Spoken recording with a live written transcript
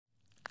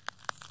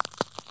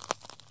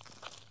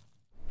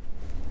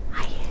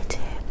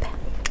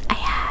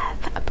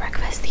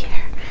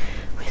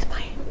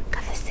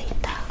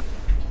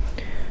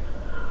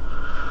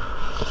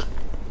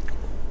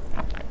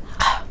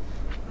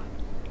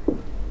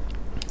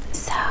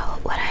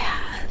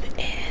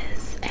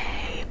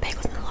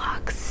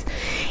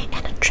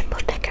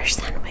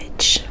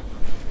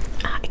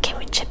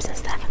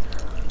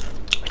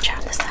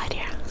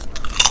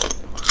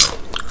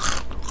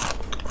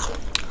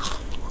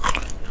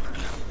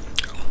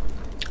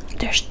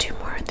there's 2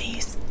 more of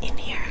these in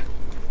here,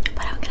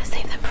 but I'm gonna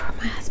save them for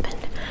my husband.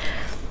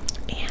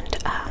 And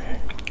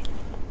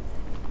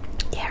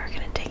yeah, we're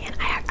gonna dig in.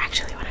 I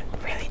actually want to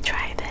really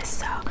try this,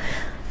 so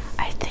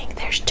I think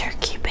there's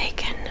turkey,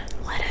 bacon,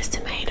 lettuce,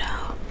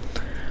 tomato,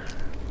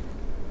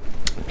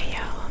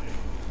 mayo.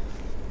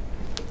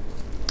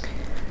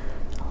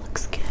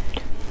 Looks good.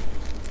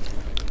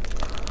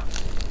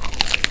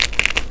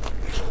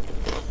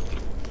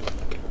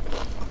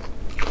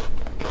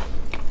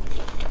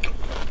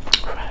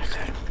 Really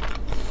good.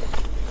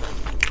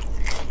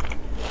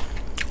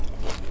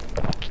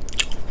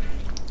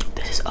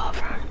 This is all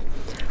from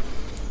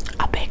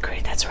a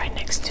bakery that's right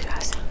next to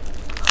us.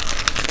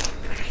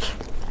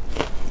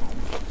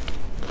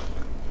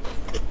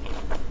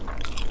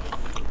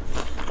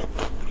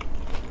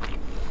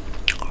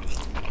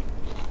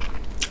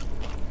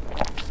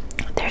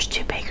 There's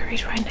 2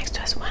 bakeries right next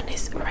to us. One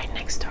is right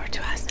next door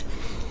to us,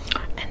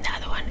 and the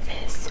other one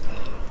is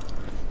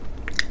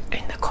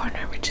in the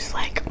corner, which is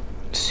like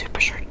super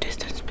short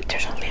distance. But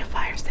there's only a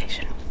fire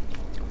station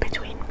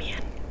between me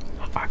and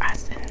or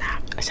us and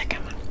that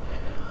second one.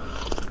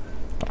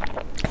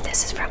 And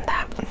this is from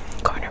that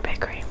corner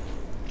bakery.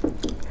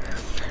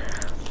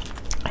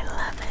 I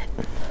love it.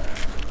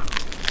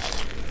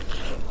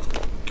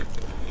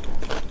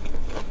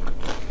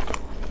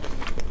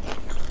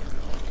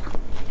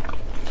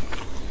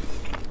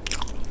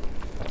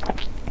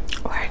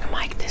 Wearing a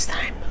mic this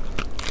time.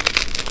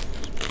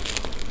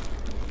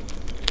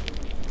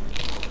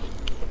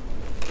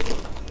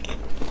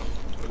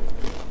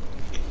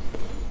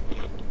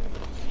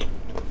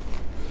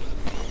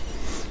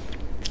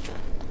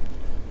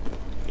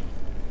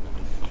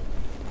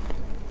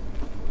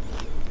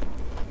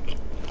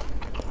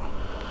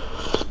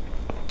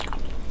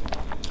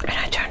 And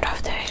I turned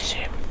off the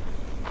AC.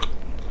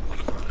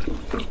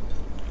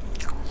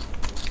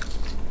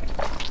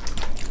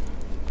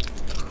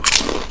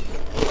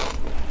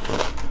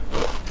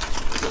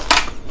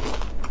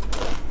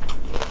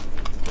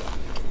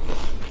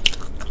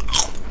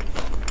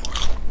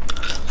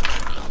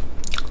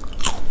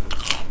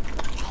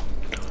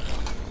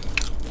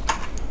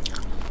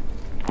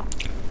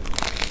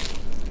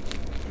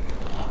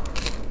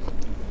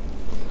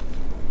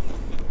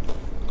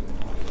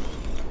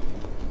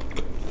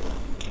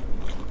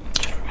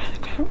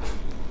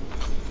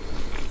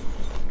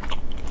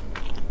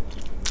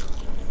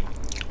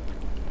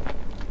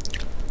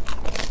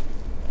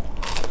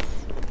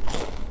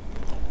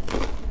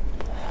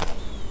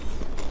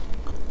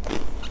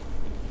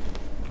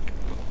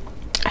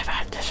 I've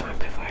had this one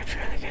before, it's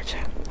really good too.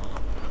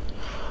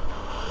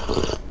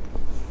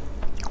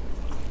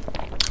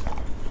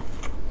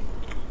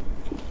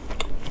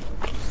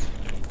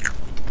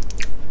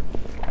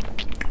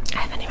 I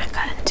haven't even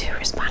gotten to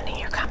responding to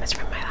your comments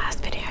from my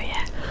last video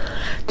yet.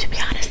 To be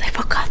honest, I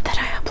forgot that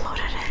I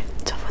uploaded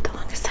it, so for the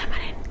longest time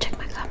I didn't check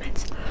my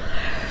comments.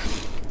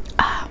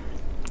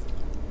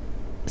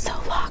 So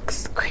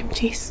LOX, cream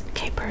cheese,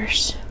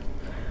 capers.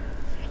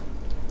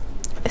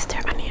 Is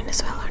there onion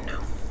as well or no?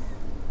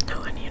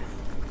 No onion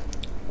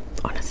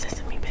on a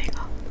sesame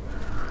bagel.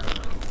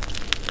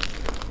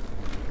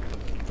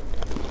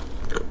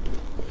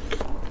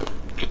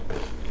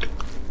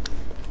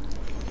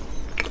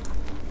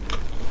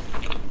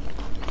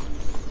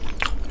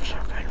 So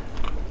good.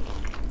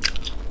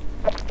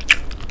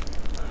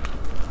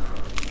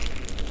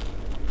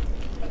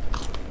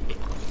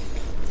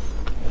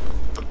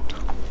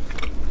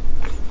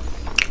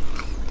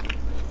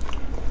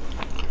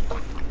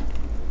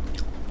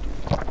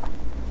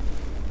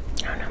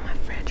 Oh no, my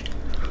fridge.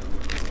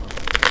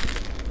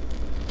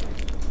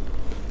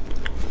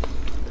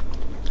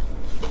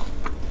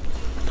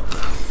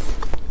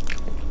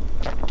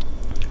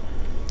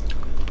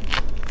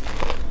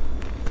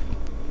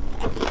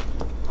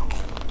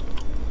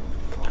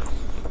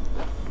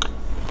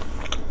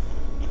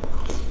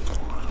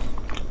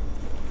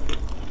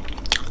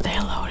 They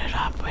load it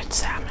up with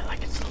salmon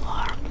like it's a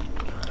lot.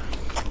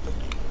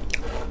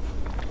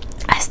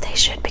 As they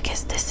should,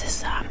 because this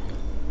is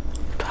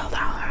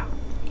 $12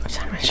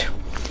 sandwich.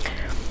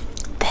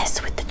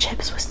 This with the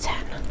chips was 10.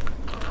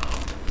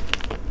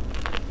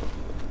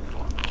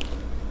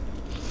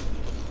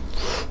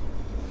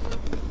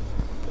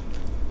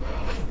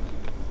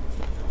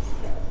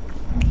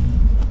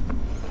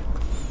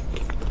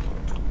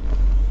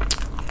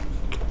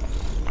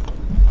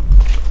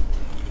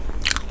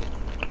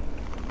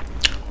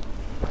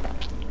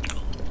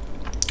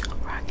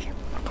 Rocky.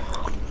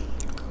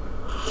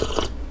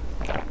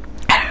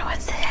 I don't know what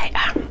to say.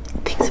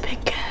 Things have been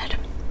good.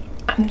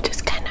 I'm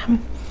just kind of.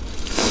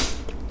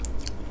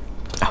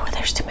 Oh,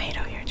 there's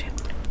tomato here too.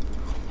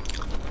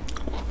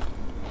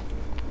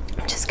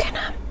 I'm just kind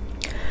of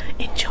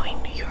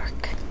enjoying New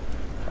York.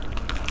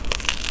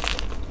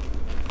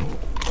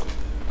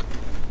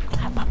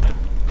 Hi, Papa.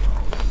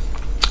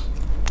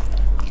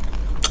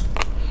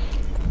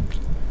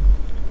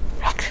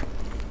 Rocky.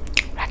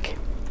 Rocky.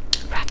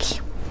 Rocky.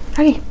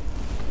 Rocky.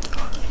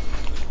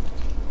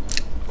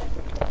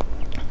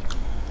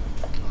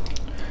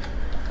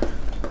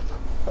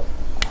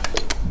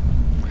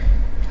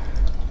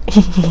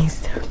 He's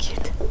so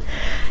cute.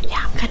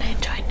 Yeah, I'm gonna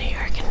enjoy New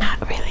York and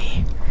not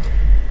really.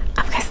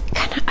 I'm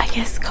kind of, I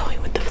guess, going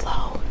with the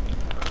flow.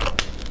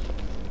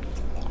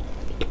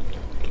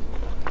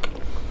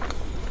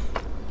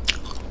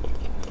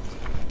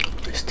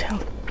 Still,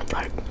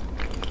 like,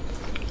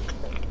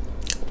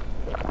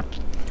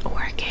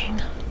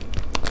 working.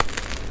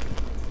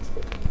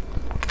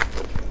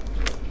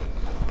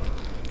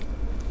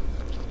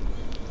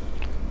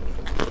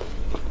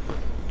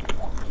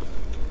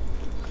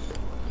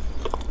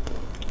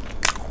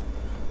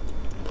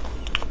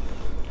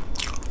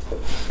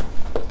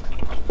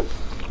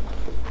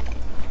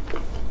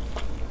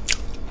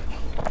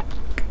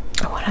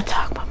 I want to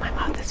talk about my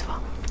mouth as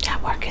well.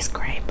 That work is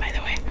great, by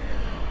the way.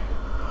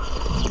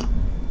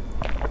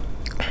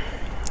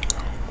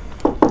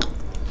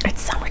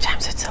 It's summertime,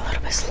 so it's a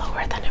little bit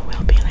slower than it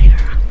will be later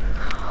on.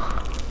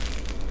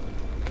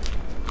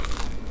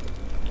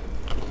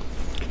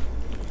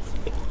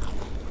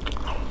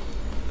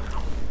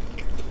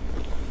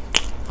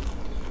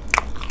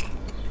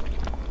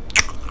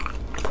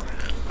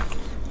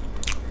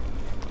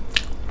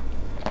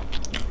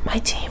 My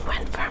team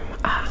went from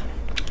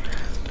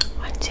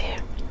 1, 2,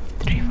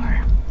 3,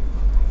 4,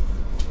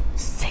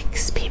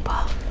 6 people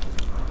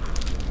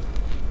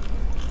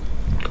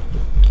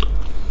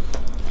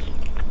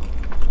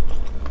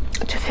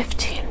to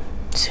 15,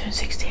 soon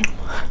 16.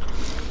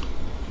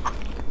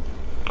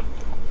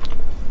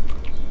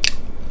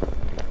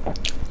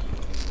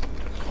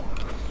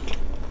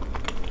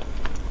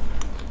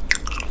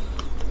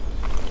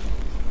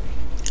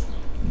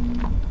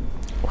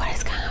 What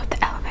is going on with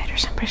the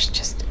elevators? I'm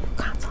just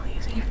constantly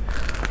using it.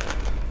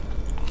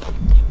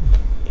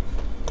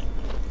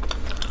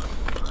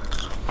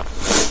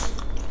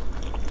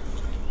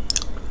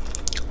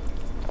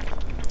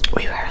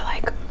 We were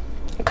like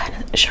kind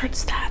of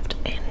short-staffed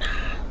in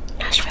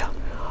Nashville.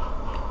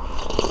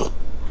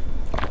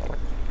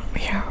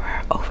 Here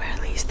we're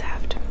overly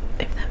staffed,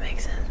 if that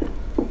makes sense.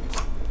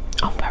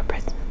 On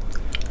purpose.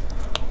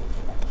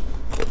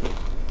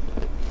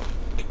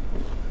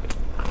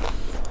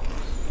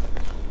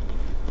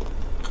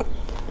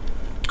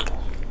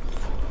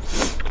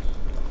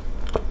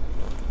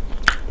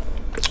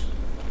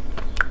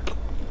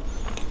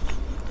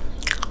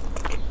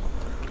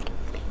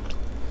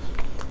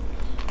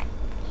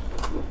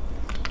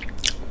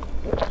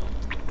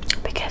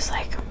 Because,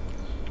 like,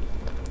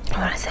 I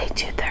want to say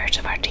 2/3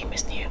 of our team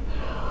is new.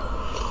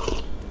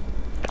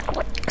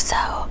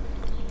 So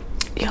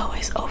you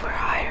always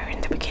overhire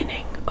in the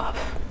beginning of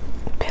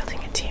building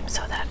a team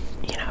so that,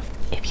 you know,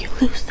 if you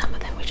lose some of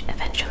them, which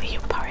eventually you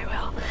probably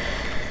will,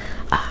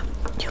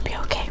 you'll be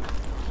okay.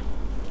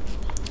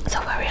 So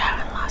far we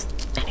haven't lost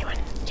anyone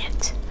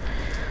yet.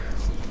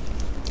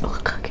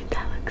 Look how cute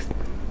that looks.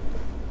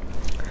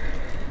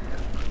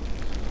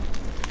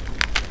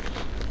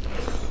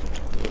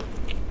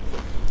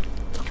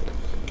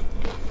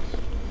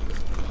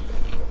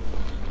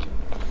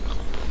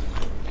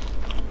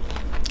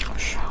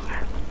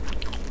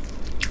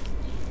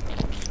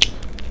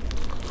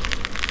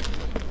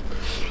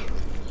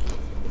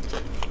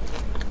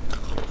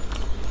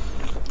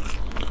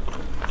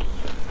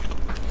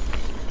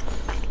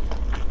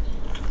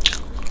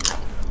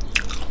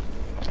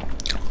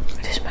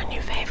 This is my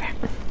new favorite.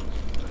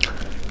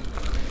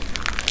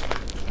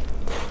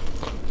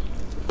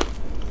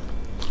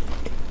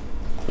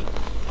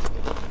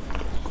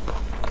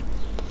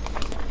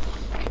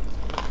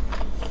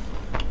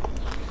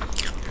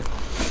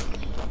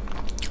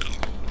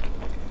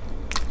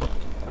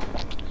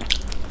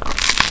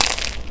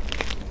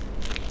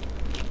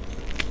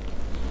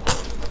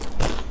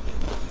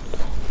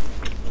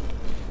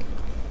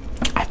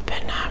 I've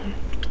been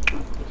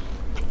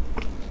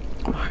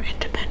more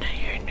independent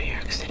here in New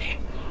York City.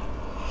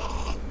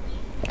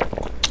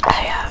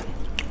 I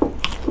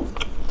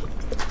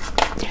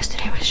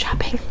yesterday was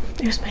shopping.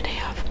 It was my day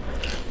off.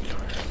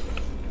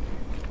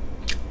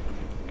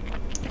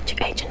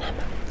 To H&M.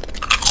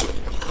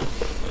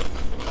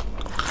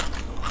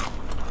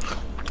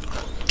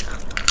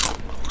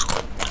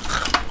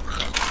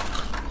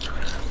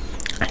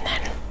 And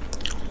then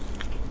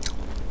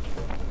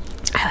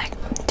I like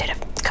did a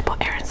couple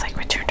errands, like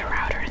returned a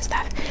router and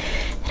stuff.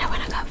 Then I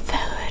went and got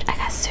food. I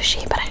got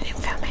sushi, but I didn't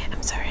film it.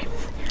 I'm sorry.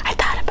 I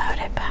thought about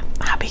it, but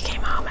Hubby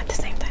came home at the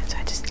same time, so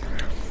I just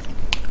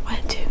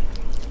went to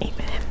eat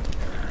with him.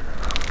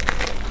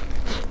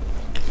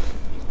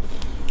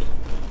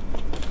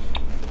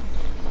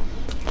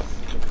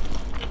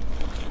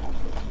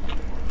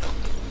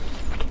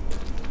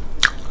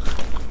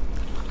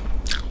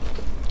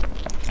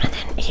 And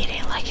then he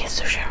didn't like his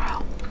sushi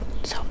roll,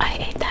 so I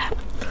ate that.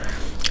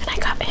 And I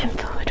got him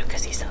food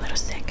because he's a little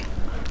sick.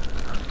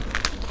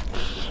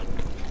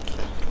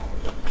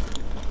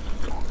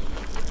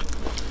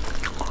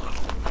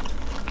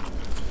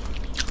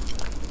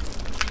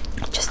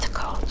 Just a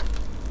cold.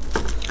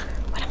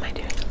 What am I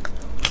doing?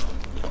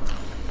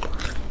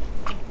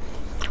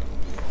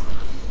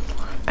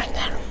 And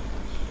then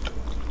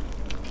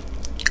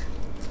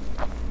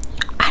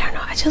I don't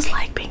know, I just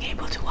like being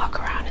able to walk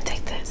around and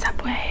take the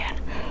subway and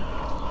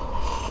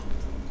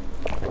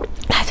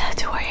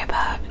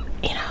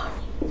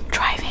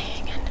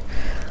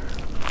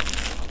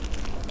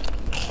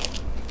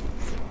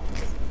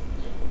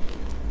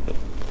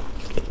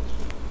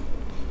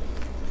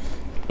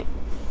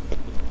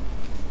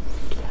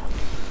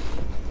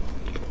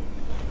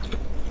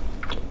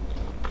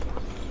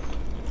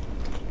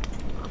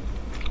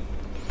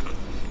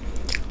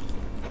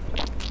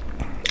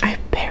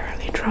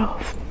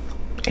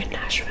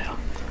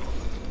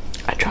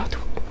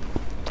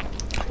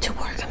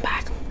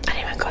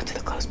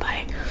close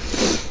by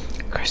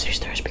grocery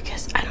stores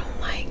because I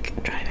don't like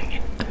driving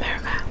in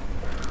America.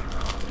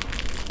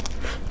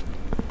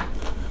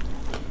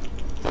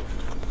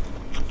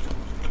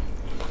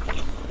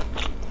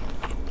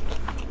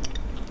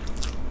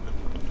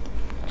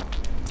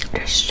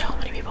 There's so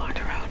many people on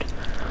the road.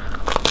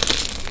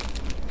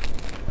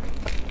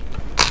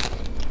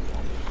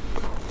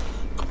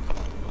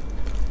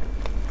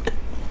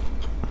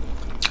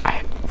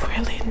 I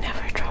really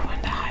never drove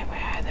on the highway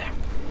either.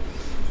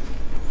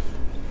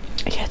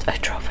 Yet I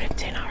drove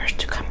 15 hours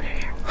to come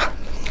here.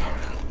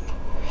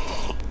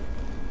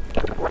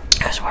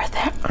 It was worth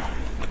it.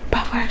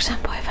 But for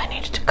example, if I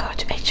needed to go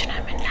to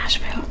H&M in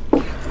Nashville,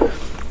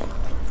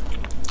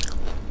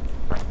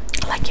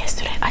 like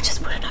yesterday, I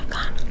just wouldn't have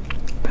gone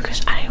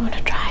because I didn't want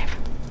to drive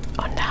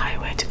on the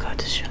highway to go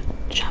to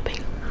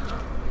shopping.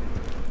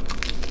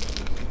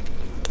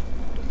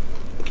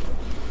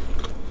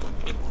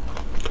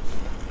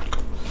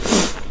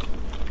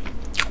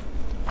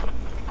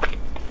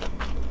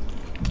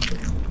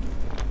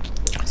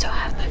 So I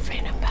have my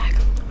freedom back.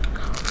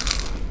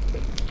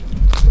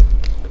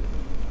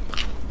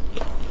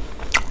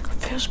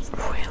 Feels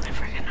really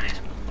freaking nice.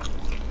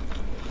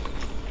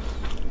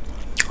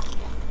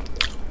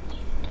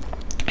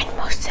 In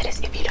most cities,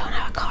 if you don't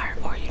have a car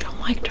or you don't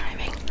like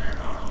driving,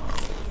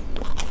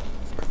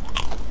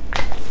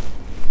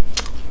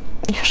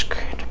 you're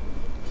screwed.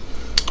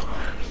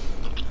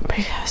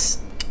 Because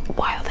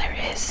while there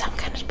is some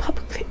kind of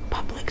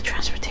public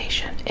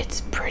transportation,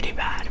 it's pretty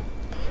bad.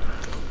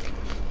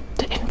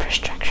 The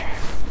infrastructure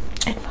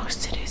in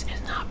most cities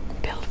is not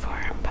built for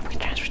public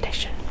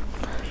transportation.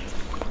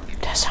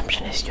 The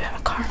assumption is you have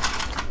a car.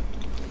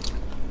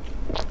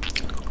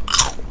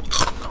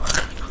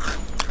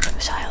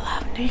 So I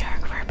love New York.